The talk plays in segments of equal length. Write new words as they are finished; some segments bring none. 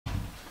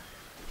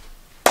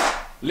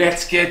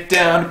Let's get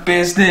down to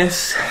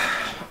business.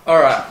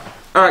 Alright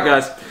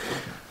guys,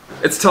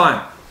 it's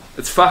time.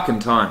 It's fucking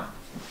time.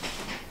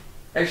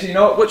 Actually, you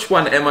know what? Which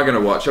one am I going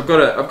to watch? I've got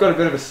a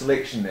bit of a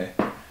selection there.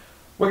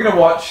 We're going to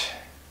watch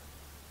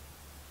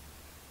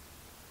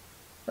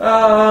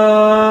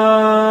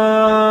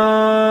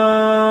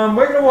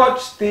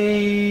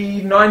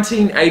the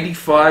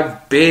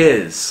 1985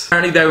 Bears.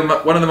 Apparently they were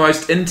one of the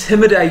most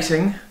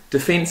intimidating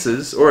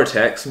defences, or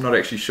attacks, I'm not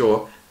actually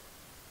sure,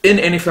 in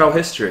NFL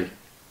history.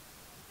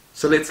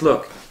 So let's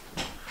look.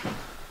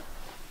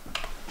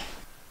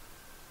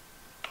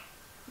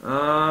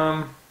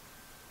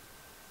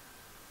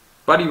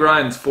 Buddy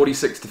Ryan's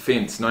 46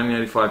 defence,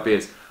 1985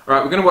 Bears.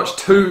 Alright, we're going to watch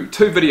two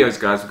videos,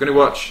 guys. We're going to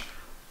watch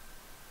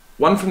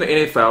one from the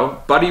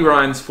NFL, Buddy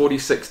Ryan's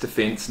 46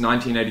 defence,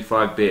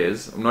 1985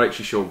 Bears. I'm not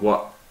actually sure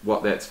what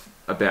that's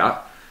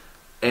about.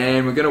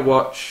 And we're going to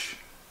watch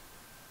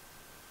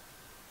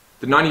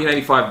the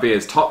 1985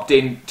 Bears, top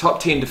 10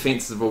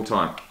 defences of all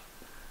time.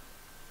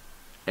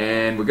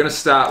 And we're going to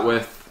start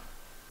with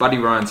Buddy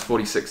Ryan's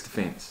 46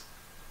 defence.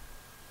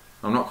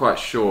 I'm not quite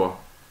sure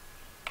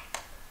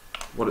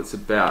what it's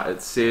about.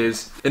 It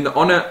says, in the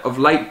honour of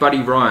late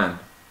Buddy Ryan.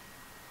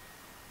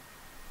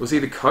 Was he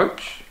the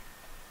coach?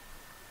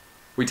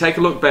 We take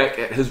a look back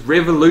at his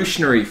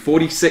revolutionary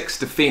 46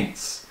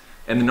 defence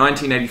and the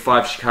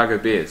 1985 Chicago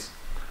Bears.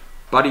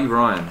 Buddy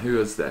Ryan, who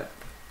is that?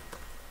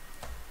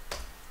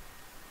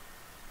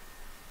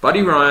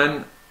 Buddy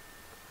Ryan,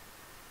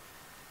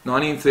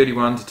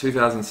 1931 to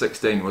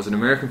 2016, was an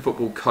American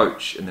football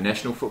coach in the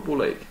National Football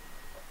League.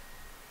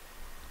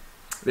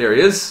 There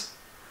he is.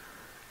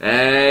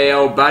 Hey,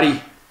 old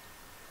buddy.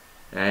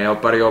 Hey,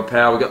 old buddy, old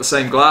pal. We got the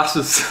same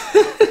glasses.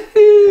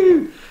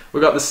 We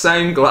got the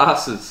same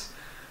glasses.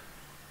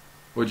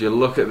 Would you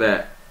look at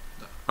that?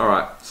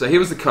 Alright, so he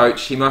was the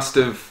coach. He must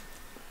have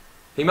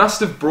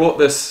brought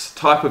this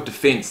type of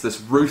defence, this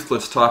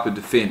ruthless type of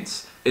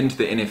defence, into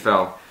the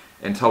NFL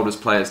and told his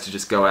players to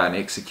just go out and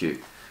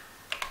execute.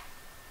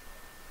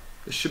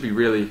 This should be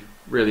really,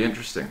 really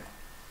interesting.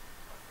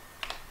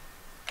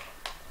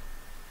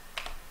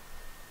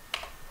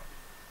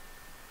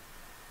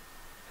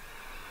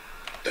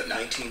 The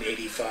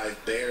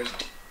 1985 Bears.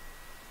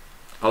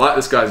 I like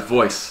this guy's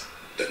voice.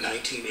 The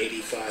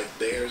 1985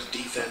 Bears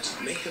defense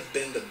may have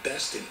been the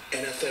best in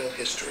NFL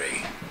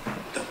history.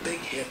 The big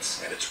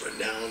hits and its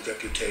renowned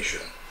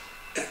reputation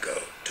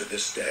echo to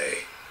this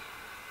day.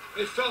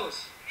 Hey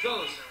fellas,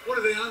 what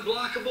are they,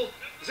 unblockable?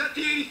 Is that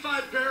the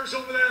 85 Bears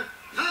over there?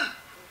 Huh?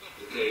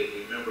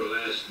 Okay, remember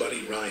last?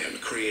 Buddy Ryan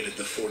created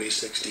the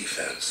 46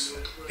 defense.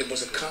 It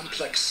was a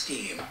complex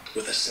scheme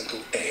with a simple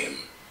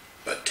aim.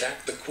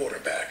 Attack the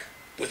quarterback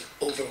with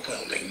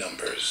overwhelming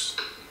numbers.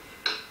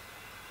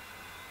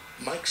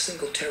 Mike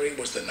Singletary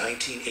was the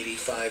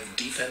 1985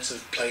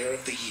 Defensive Player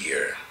of the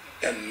Year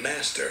and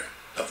master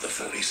of the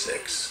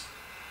 46.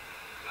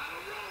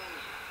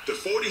 The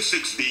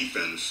 46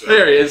 defense,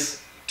 there he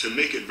is. To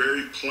make it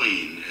very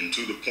plain and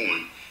to the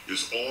point,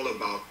 is all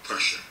about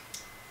pressure.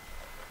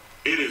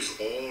 It is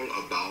all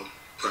about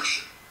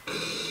pressure.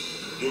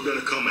 We're going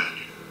to come at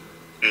you,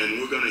 and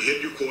we're going to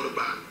hit your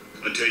quarterback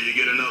until you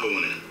get another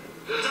one in.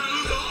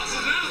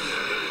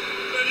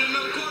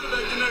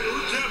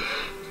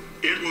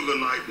 It was a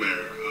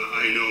nightmare,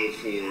 I know,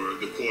 for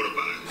the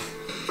quarterback.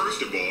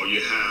 First of all, you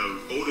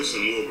have Otis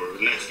and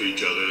Wilbur next to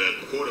each other,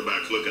 that the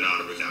quarterback's looking out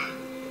of his eye.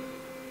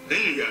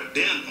 Then you got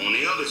Dent on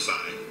the other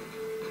side.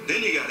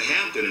 Then you got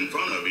Hampton in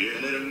front of you,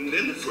 and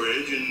then the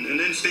fridge, and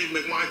then Steve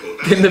McMichael.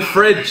 In the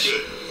fridge.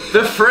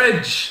 The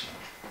fridge.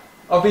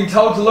 I've been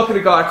told to look at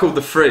a guy called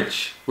the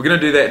fridge. We're going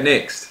to do that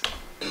next.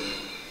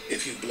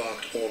 If you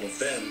blocked all of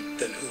them,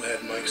 then who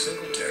had Mike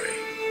Singletary?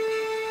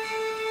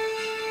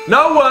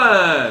 No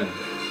one!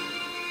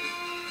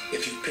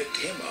 If you picked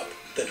him up,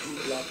 then who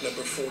blocked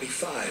number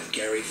 45,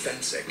 Gary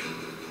Fensick?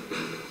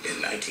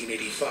 In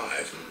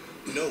 1985,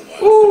 no one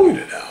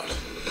figured it out.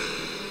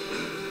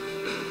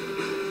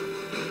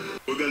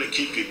 We're going to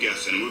keep you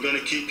guessing. We're going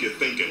to keep you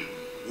thinking.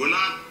 We're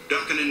not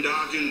ducking and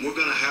dodging. We're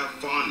going to have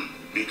fun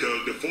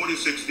because the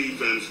 46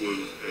 defense was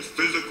as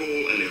physical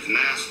and as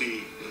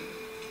nasty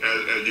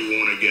as you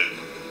want to get.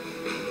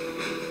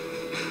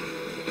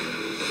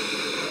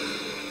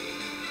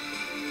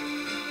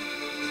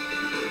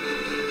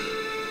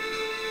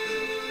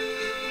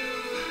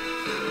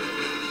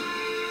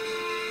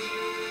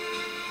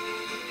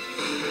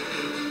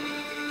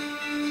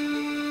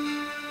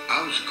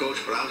 I was a coach,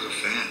 but I was a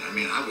fan. I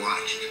mean, I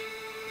watched,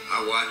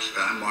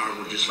 I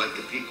marveled just like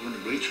the people in the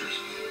bleachers.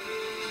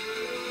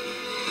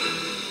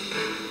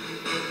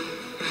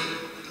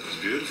 It was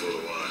beautiful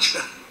to watch.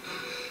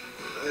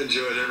 I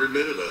enjoyed every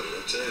minute of it.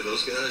 I tell you,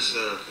 those guys,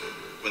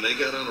 when they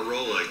got on a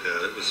roll like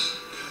that, it was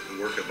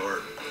a work of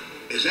art.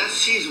 As that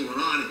season went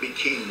on, it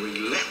became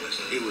relentless.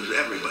 It was,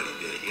 everybody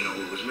did it. You know,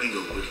 it was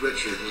Mingo, it was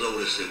Richard, it was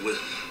Otis, it was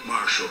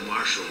Marshall.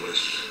 Marshall was,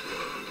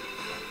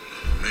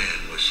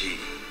 man, was he.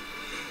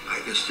 I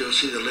can still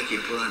see the lick he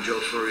put on Joe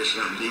Furious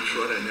out in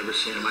Detroit. I'd never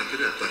seen him. I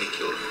thought he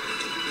killed him.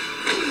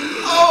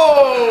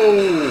 Oh!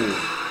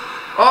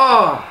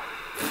 Oh!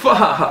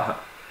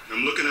 Fuck!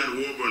 I'm looking at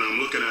Wilbur and I'm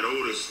looking at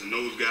Otis, and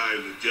those guys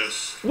are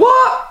just...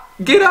 What?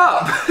 Get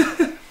up!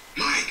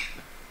 Mike,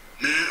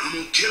 man, I'm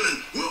gonna kill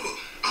him. Wilbur,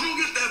 I'm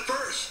gonna get that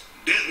first.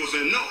 Dent was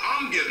saying, no,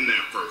 I'm getting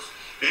there first.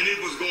 And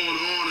it was going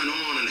on,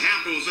 and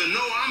Hampton was saying,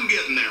 no, I'm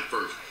getting there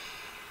first.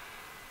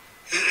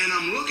 And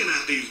I'm looking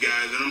at these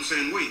guys, and I'm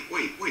saying, wait.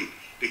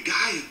 The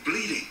guy is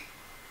bleeding.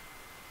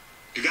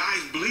 The guy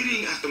is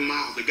bleeding at the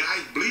mouth. The guy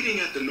is bleeding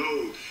at the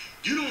nose.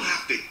 You don't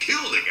have to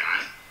kill the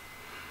guy.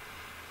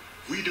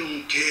 We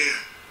don't care.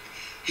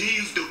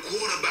 He's the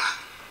quarterback.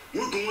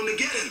 We're going to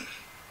get him.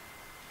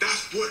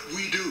 That's what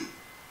we do.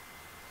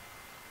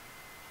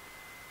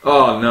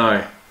 Oh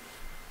no.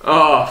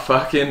 Oh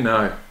fucking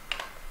no.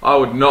 I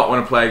would not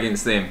want to play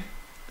against them.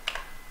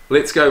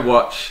 Let's go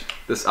watch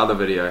this other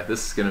video.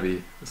 This is gonna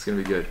be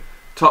good.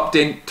 Top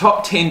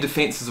 10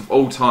 defenses of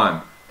all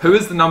time. Who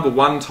is the number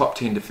 1 top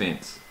 10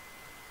 defense?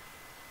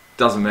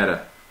 Doesn't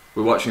matter.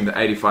 We're watching the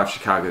 85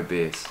 Chicago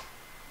Bears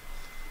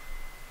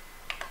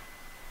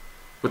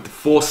with the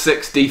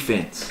 4-6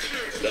 defense.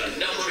 The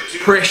number 2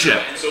 Pressure.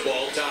 defense of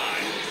all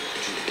time.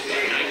 The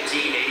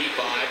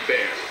 1985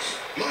 Bears.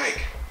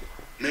 Mike,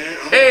 man,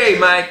 Hey,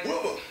 Mike.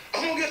 Wilbur,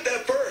 I'm gonna get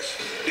that first.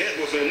 Dad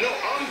was saying, no,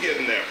 I'm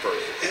getting there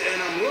first.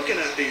 And I'm looking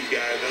at these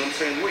guys and I'm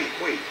saying,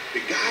 wait,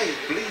 the guy is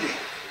bleeding.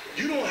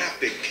 You don't have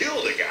to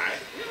kill the guy.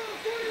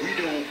 We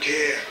don't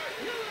care.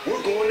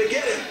 We're going to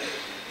get him.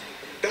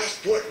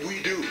 That's what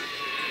we do.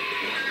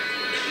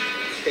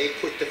 They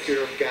put the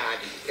fear of God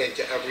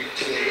into every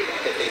team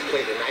that they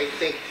played, and I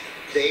think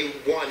they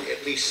won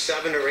at least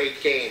 7 or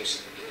 8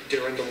 games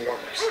during the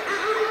warm-ups.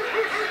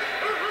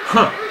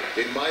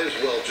 They might as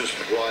well just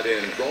brought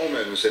in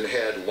Romans and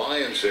had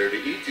lions there to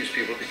eat these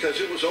people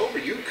because it was over.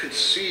 You could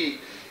see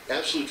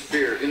absolute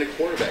fear in the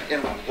quarterback,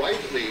 and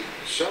rightly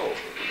so.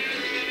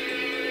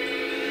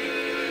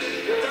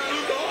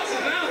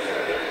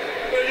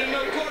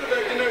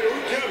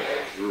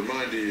 It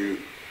reminded you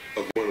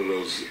of one of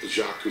those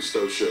Jacques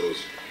Cousteau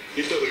shows.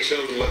 You know, the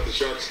show that let the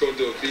sharks go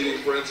into a feeding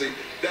frenzy?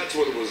 That's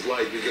what it was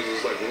like, because it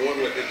was like one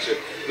would hit you,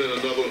 then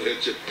another one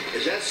hit you.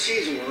 As that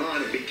season went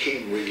on, it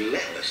became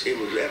relentless. It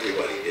was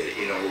everybody did it.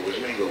 You know, it was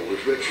Mingo, it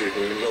was Richard,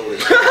 it was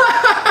Lois.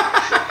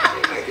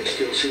 I can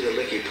still see the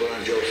lick he put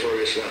on Joe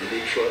Ferguson out in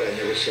Detroit. I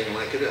never seen him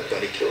like it. I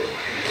thought he killed him.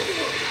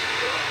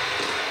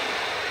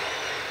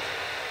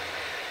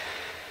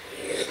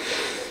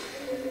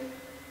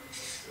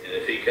 And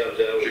if he comes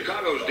out...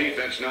 Chicago's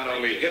defense not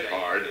only hit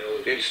hard,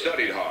 it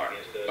studied hard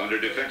under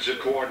defensive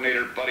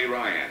coordinator Buddy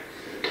Ryan.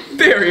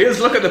 There he is.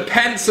 Look at the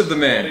pants of the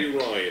man. Buddy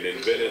Ryan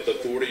invented the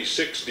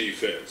 46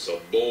 defense, a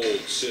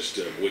bold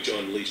system which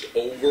unleashed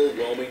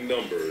overwhelming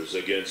numbers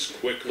against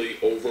quickly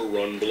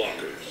overrun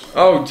blockers.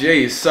 Oh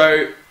geez.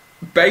 So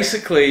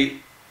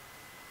basically,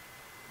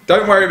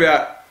 don't worry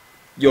about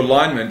your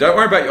lineman. Don't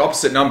worry about your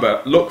opposite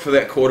number. Look for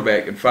that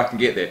quarterback and fucking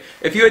get there.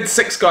 If you had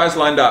 6 guys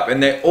lined up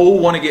and they all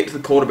want to get to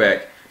the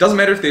quarterback, doesn't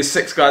matter if there's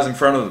 6 guys in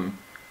front of them.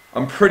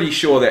 I'm pretty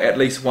sure that at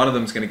least one of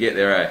them's going to get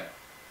there, eh?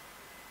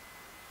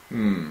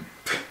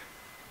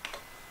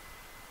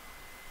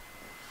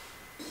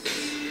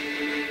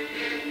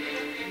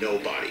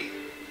 Nobody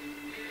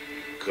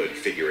could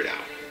figure it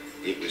out.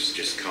 It was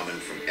just coming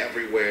from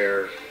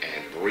everywhere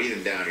and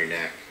breathing down your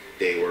neck.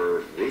 They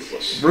were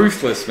ruthless.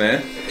 Ruthless,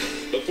 man.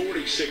 The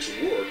 46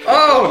 worked.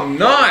 Oh,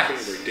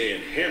 nice!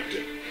 Dan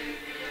Hampton,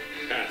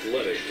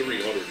 athletic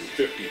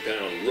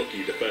 350-pound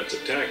rookie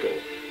defensive tackle.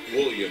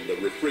 William the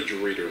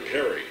Refrigerator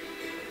Perry.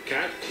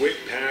 Cat quick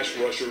pass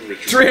rusher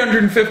Richard.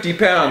 350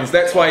 pounds.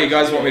 That's why you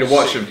guys want me to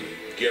watch him.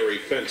 Gary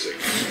Fencing.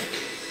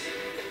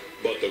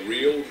 But the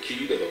real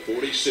key to the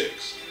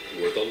 46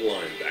 were the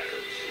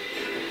linebackers.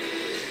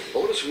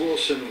 Otis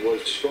Wilson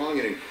was strong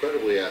and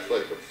incredibly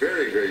athletic, a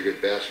very, very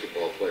good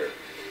basketball player.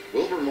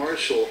 Wilbur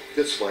Marshall,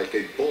 it's like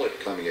a bullet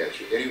coming at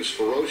you, and he was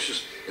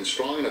ferocious and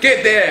strong enough Get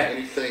to there. do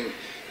anything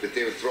that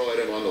they would throw at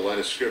him on the line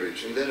of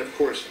scrimmage. And then, of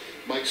course,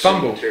 Mike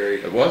Fumble.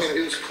 Singletary. It was? I mean,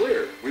 it was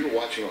clear. We were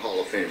watching a Hall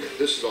of Famer.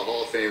 This is a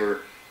Hall of Famer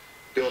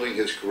building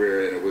his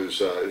career, and it was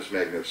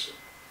magnificent.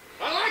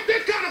 I like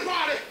this kind of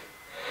party.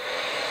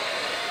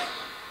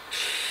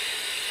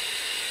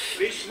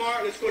 Be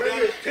smart. Let's go down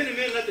this 10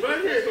 minutes. Let the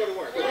defense go to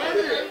work. Right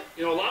here.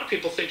 You know, a lot of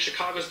people think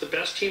Chicago's the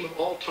best team of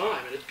all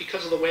time, and it's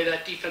because of the way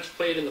that defense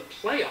played in the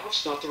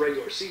playoffs, not the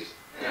regular season.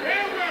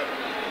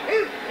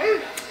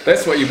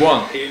 That's what you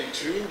want. In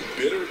 2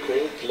 bitter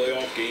cold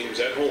playoff games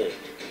at home,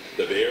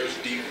 the Bears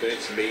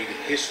defense made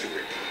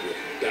history with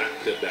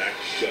back-to-back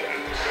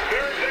shutouts.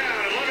 3rd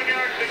down, 11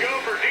 yards to go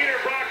for Dieter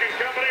Brock and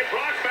company.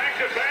 Brock back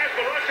to pass,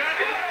 the rush out.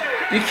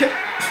 You can't...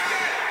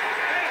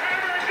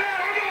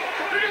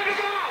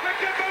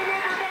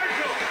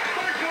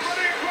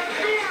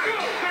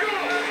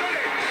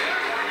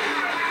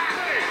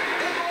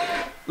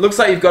 Looks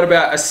like you've got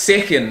about a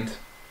second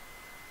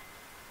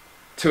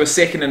to a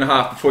second and a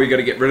half before you got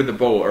to get rid of the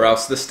ball, or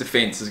else this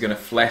defense is going to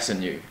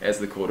flatten you as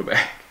the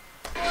quarterback.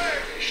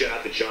 Shut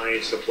out the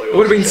Giants in the playoffs. It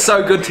would have been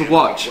so good to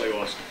watch.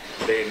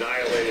 They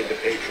annihilated the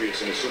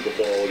Patriots in the Super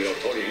Bowl. You know,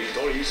 Tony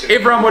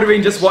Everyone would have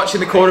been just watching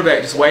the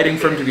quarterback, just waiting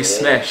for him to be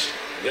smashed.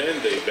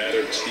 Then they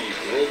battered Steve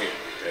Grogan.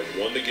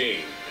 and won the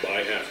game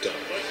by halftime.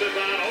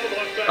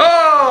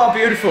 Oh,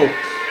 beautiful.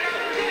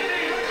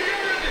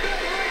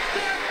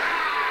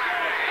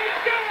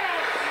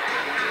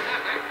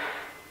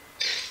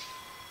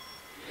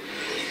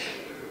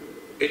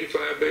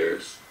 '85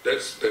 Bears,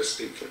 that's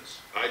defense.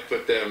 I'd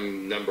put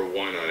them number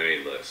one on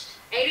any list.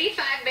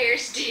 85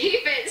 Bears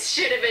defense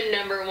should have been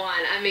number one.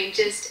 I mean,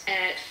 just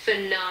a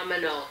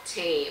phenomenal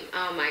team.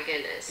 Oh my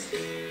goodness.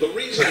 The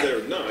reason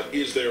they're not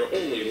is their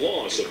only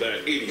loss of that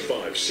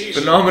 85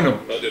 season. Phenomenal.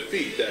 A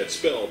defeat that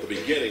spelled the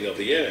beginning of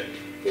the end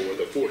for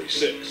the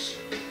 46.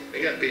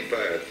 They got beat by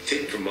a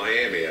team from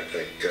Miami, I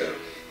think.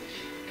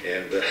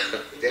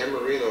 Dan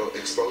Marino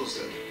exposed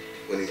them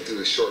when he threw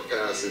the short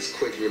passes,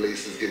 quick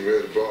releases, getting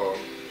rid of the ball.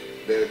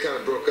 Then it kind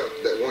of broke up.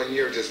 That 1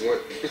 year just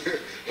went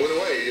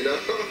away, you know?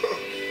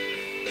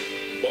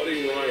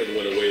 Buddy Ryan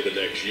went away the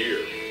next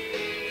year,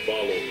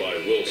 followed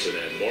by Wilson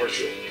and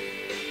Marshall.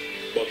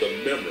 But the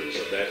memories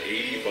of that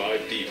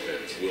 85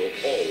 defense will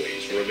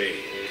always remain.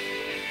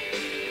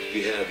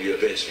 You have your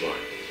benchmark,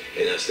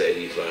 and that's the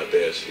 85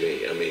 Bears for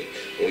me. I mean,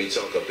 when you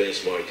talk a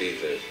benchmark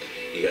defense,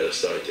 you got to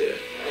start there.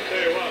 I'll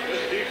tell you what,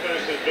 this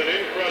defense has been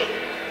incredible.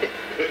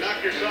 They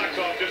knock your socks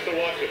off just to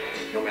watch it.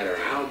 No matter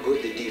how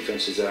good the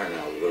defenses are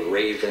now, the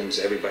Ravens,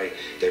 everybody,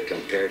 they're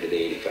compared to the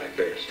 85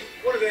 Bears.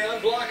 What are they,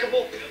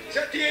 unblockable? Is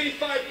that the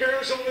 85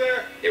 Bears over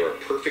there? They were a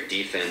perfect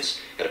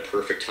defense at a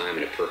perfect time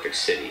in a perfect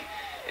city.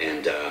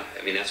 And, I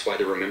mean, that's why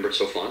they're remembered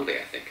so fondly,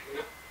 I think.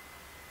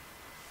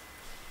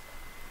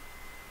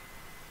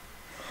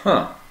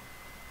 Huh.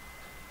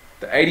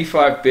 The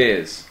 85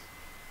 Bears.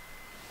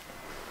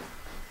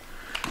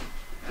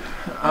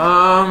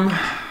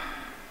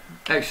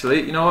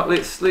 Actually, you know what?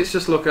 Let's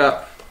just look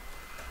up.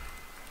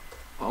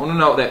 I want to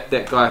know what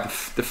that guy,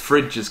 the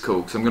fridge, is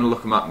called, because I'm going to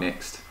look him up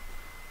next.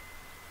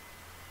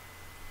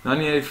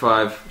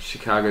 1985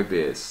 Chicago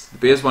Bears. The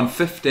Bears won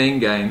 15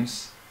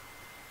 games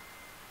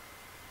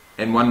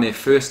and won their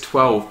first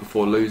 12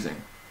 before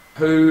losing.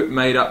 Who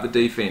made up the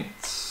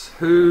defense?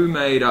 Who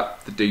made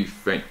up the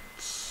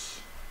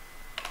defense?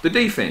 The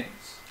defense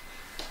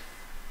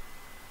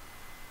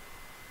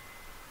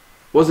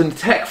was an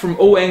attack from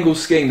all angles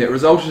scheme that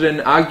resulted in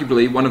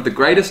arguably one of the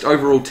greatest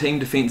overall team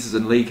defences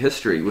in league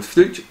history, with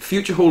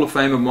future Hall of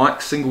Famer Mike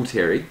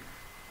Singletary,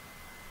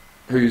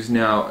 who's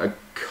now a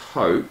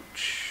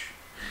coach,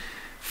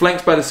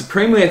 flanked by the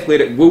supremely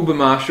athletic Wilbur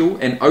Marshall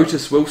and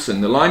Otis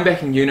Wilson. The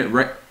linebacking unit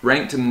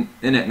ranked in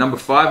at number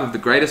 5 of the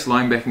greatest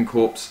linebacking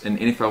corps in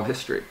NFL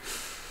history.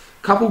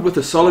 Coupled with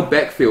a solid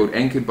backfield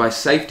anchored by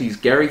safeties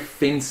Gary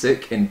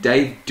Fensick and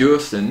Dave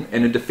Durson,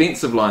 and a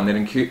defensive line that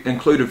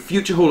included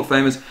future Hall of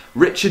Famers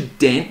Richard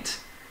Dent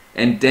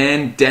and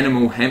Dan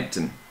Danimal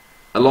Hampton,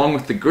 along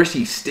with the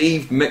gritty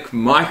Steve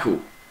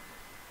McMichael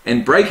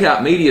and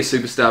breakout media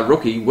superstar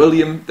rookie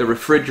William the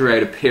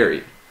Refrigerator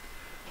Perry.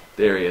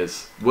 There he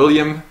is,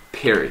 William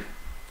Perry.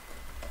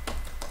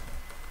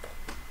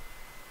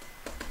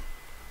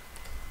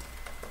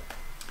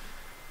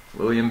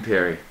 William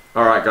Perry.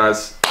 Alright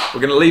guys,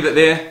 we're going to leave it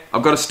there.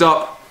 I've got to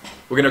stop.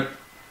 I'm going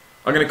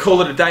to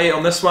call it a day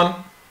on this one.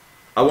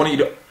 I'm going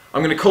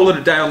to call it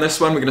a day on this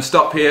one. We're going to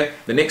stop here.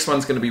 The next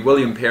one's going to be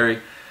William Perry.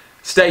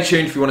 Stay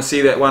tuned if you want to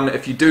see that one.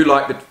 If you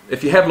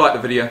have liked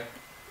the video,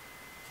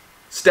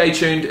 stay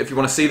tuned if you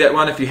want to see that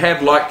one. If you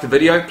have liked the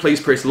video,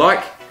 please press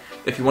like.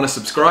 If you want to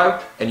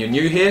subscribe and you're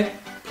new here,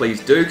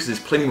 please do, because there's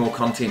plenty more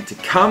content to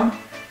come.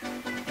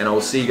 And I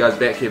will see you guys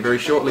back here very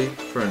shortly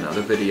for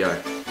another video.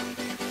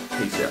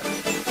 Peace out.